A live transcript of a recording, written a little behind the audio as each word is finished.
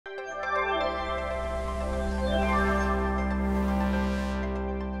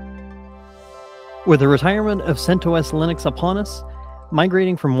With the retirement of CentOS Linux upon us,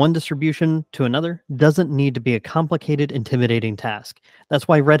 migrating from one distribution to another doesn't need to be a complicated, intimidating task. That's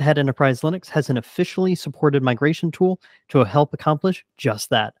why Red Hat Enterprise Linux has an officially supported migration tool to help accomplish just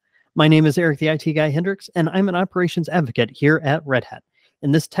that. My name is Eric the IT Guy Hendricks, and I'm an operations advocate here at Red Hat.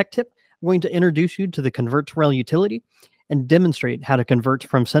 In this tech tip, I'm going to introduce you to the Convert2RHEL utility and demonstrate how to convert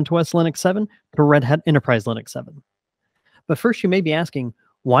from CentOS Linux 7 to Red Hat Enterprise Linux 7. But first, you may be asking,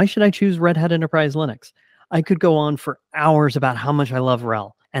 why should I choose Red Hat Enterprise Linux? I could go on for hours about how much I love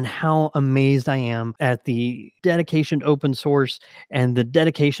RHEL and how amazed I am at the dedication to open source and the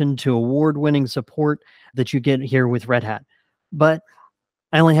dedication to award-winning support that you get here with Red Hat. But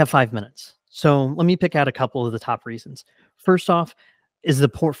I only have 5 minutes, so let me pick out a couple of the top reasons. First off, is the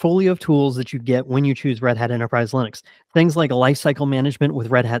portfolio of tools that you get when you choose Red Hat Enterprise Linux. Things like lifecycle management with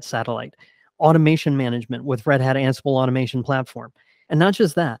Red Hat Satellite, automation management with Red Hat Ansible Automation Platform. And not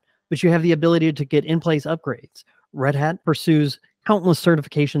just that, but you have the ability to get in-place upgrades. Red Hat pursues countless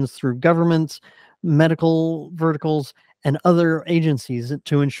certifications through governments, medical verticals, and other agencies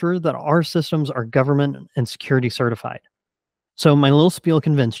to ensure that our systems are government and security certified. So my little spiel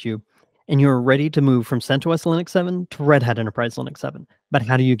convinced you, and you're ready to move from CentOS Linux 7 to Red Hat Enterprise Linux 7. But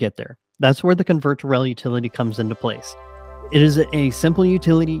how do you get there? That's where the Convert2RHEL utility comes into place. It is a simple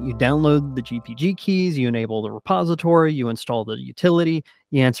utility. You download the GPG keys, you enable the repository, you install the utility,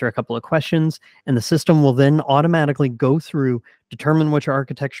 you answer a couple of questions, and the system will then automatically go through, determine what your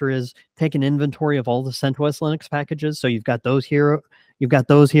architecture is, take an inventory of all the CentOS Linux packages. So you've got those here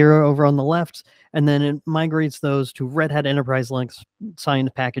over on the left, and then it migrates those to Red Hat Enterprise Linux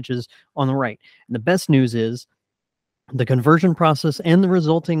signed packages on the right. And the best news is the conversion process and the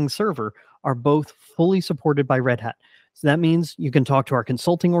resulting server are both fully supported by Red Hat. So that means you can talk to our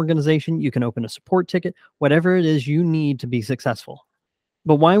consulting organization, you can open a support ticket, whatever it is you need to be successful.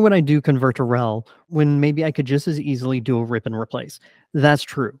 But why would I do Convert2RHEL when maybe I could just as easily do a rip and replace? That's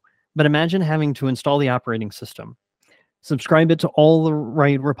true. But imagine having to install the operating system, subscribe it to all the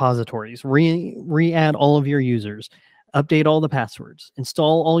right repositories, re-add all of your users, update all the passwords,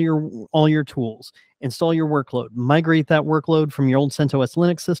 install all your tools, install your workload, migrate that workload from your old CentOS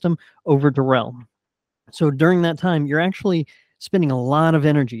Linux system over to RHEL. So during that time, you're actually spending a lot of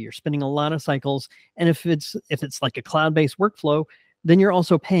energy. You're spending a lot of cycles. And if it's like a cloud-based workflow, then you're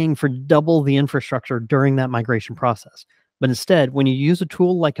also paying for double the infrastructure during that migration process. But instead, when you use a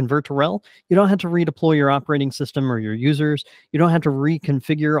tool like Convert2RHEL, you don't have to redeploy your operating system or your users. You don't have to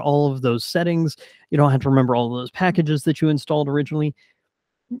reconfigure all of those settings. You don't have to remember all of those packages that you installed originally.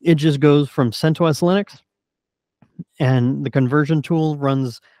 It just goes from CentOS Linux, and the conversion tool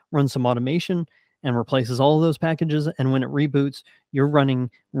runs some automation and replaces all of those packages. And when it reboots, you're running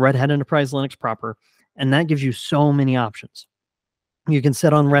Red Hat Enterprise Linux proper. And that gives you so many options. You can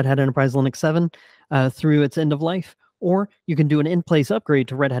set on Red Hat Enterprise Linux 7 through its end of life, or you can do an in-place upgrade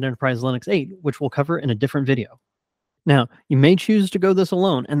to Red Hat Enterprise Linux 8, which we'll cover in a different video. Now, you may choose to go this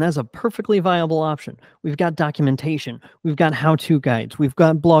alone, and that's a perfectly viable option. We've got documentation, we've got how-to guides, we've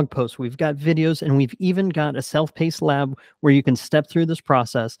got blog posts, we've got videos, and we've even got a self-paced lab where you can step through this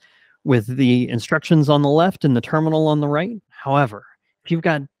process with the instructions on the left and the terminal on the right. However, if you've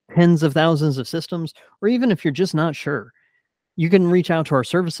got tens of thousands of systems, or even if you're just not sure, you can reach out to our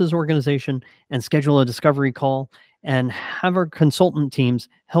services organization and schedule a discovery call and have our consultant teams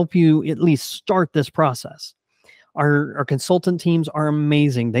help you at least start this process. Our consultant teams are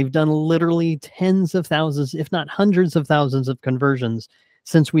amazing. They've done literally tens of thousands, if not hundreds of thousands of conversions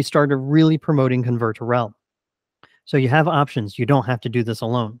since we started really promoting Convert2RHEL. So you have options. You don't have to do this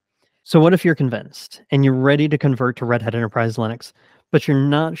alone. So what if you're convinced and you're ready to convert to Red Hat Enterprise Linux, but you're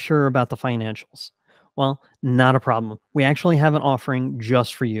not sure about the financials? Well, not a problem. We actually have an offering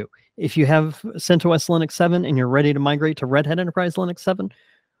just for you. If you have CentOS Linux 7 and you're ready to migrate to Red Hat Enterprise Linux 7,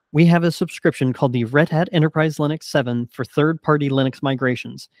 we have a subscription called the Red Hat Enterprise Linux 7 for third-party Linux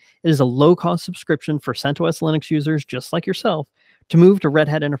migrations. It is a low-cost subscription for CentOS Linux users just like yourself to move to Red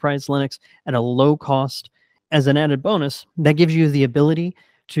Hat Enterprise Linux at a low cost. As an added bonus, that gives you the ability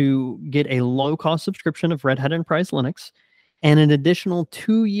to get a low-cost subscription of Red Hat Enterprise Linux and an additional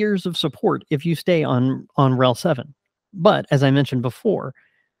 2 years of support if you stay on RHEL 7. But as I mentioned before,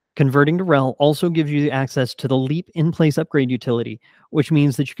 converting to RHEL also gives you access to the Leap in-place upgrade utility, which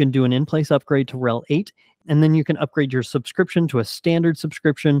means that you can do an in-place upgrade to RHEL 8, and then you can upgrade your subscription to a standard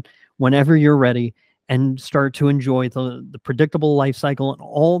subscription whenever you're ready and start to enjoy the predictable life cycle and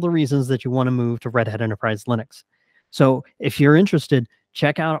all the reasons that you want to move to Red Hat Enterprise Linux. So if you're interested,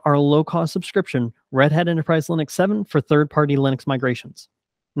 check out our low-cost subscription, Red Hat Enterprise Linux 7 for third-party Linux migrations.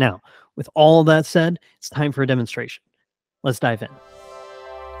 Now, with all that said, it's time for a demonstration. Let's dive in.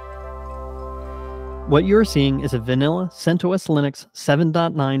 What you're seeing is a vanilla CentOS Linux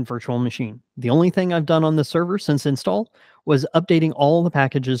 7.9 virtual machine. The only thing I've done on this server since install was updating all the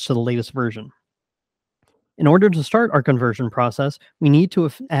packages to the latest version. In order to start our conversion process, we need to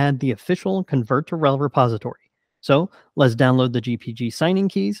add the official Convert2RHEL repository. So let's download the GPG signing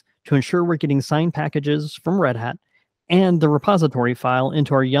keys to ensure we're getting signed packages from Red Hat and the repository file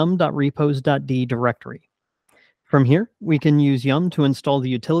into our yum.repos.d directory. From here, we can use yum to install the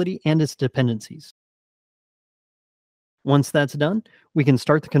utility and its dependencies. Once that's done, we can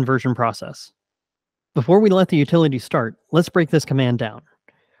start the conversion process. Before we let the utility start, let's break this command down.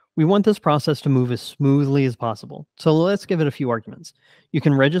 We want this process to move as smoothly as possible, so let's give it a few arguments. You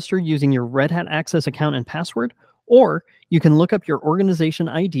can register using your Red Hat Access account and password, or you can look up your organization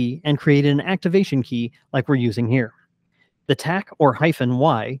ID and create an activation key like we're using here. The tag or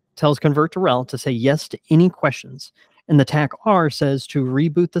 -y tells Convert2RHEL to say yes to any questions, and the tag R says to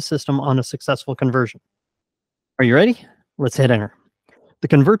reboot the system on a successful conversion. Are you ready? Let's hit enter. The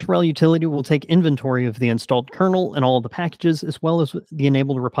Convert2RHEL utility will take inventory of the installed kernel and all of the packages, as well as the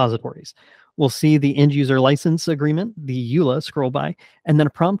enabled repositories. We'll see the end user license agreement, the EULA, scroll by, and then a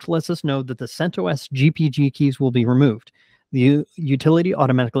prompt lets us know that the CentOS GPG keys will be removed. The utility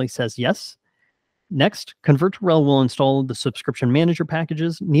automatically says yes. Next, Convert2RHEL will install the subscription manager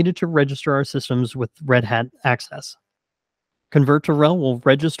packages needed to register our systems with Red Hat Access. Convert2RHEL will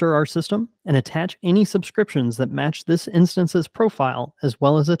register our system and attach any subscriptions that match this instance's profile, as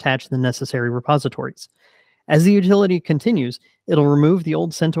well as attach the necessary repositories. As the utility continues, it'll remove the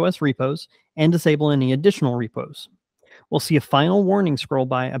old CentOS repos and disable any additional repos. We'll see a final warning scroll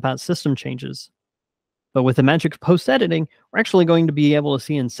by about system changes. But with the magic of post-editing, we're actually going to be able to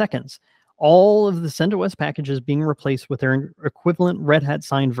see in seconds all of the CentOS packages being replaced with their equivalent Red Hat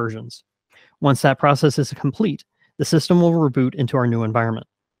signed versions. Once that process is complete, the system will reboot into our new environment.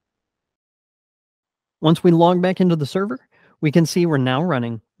 Once we log back into the server, we can see we're now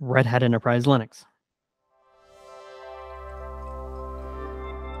running Red Hat Enterprise Linux.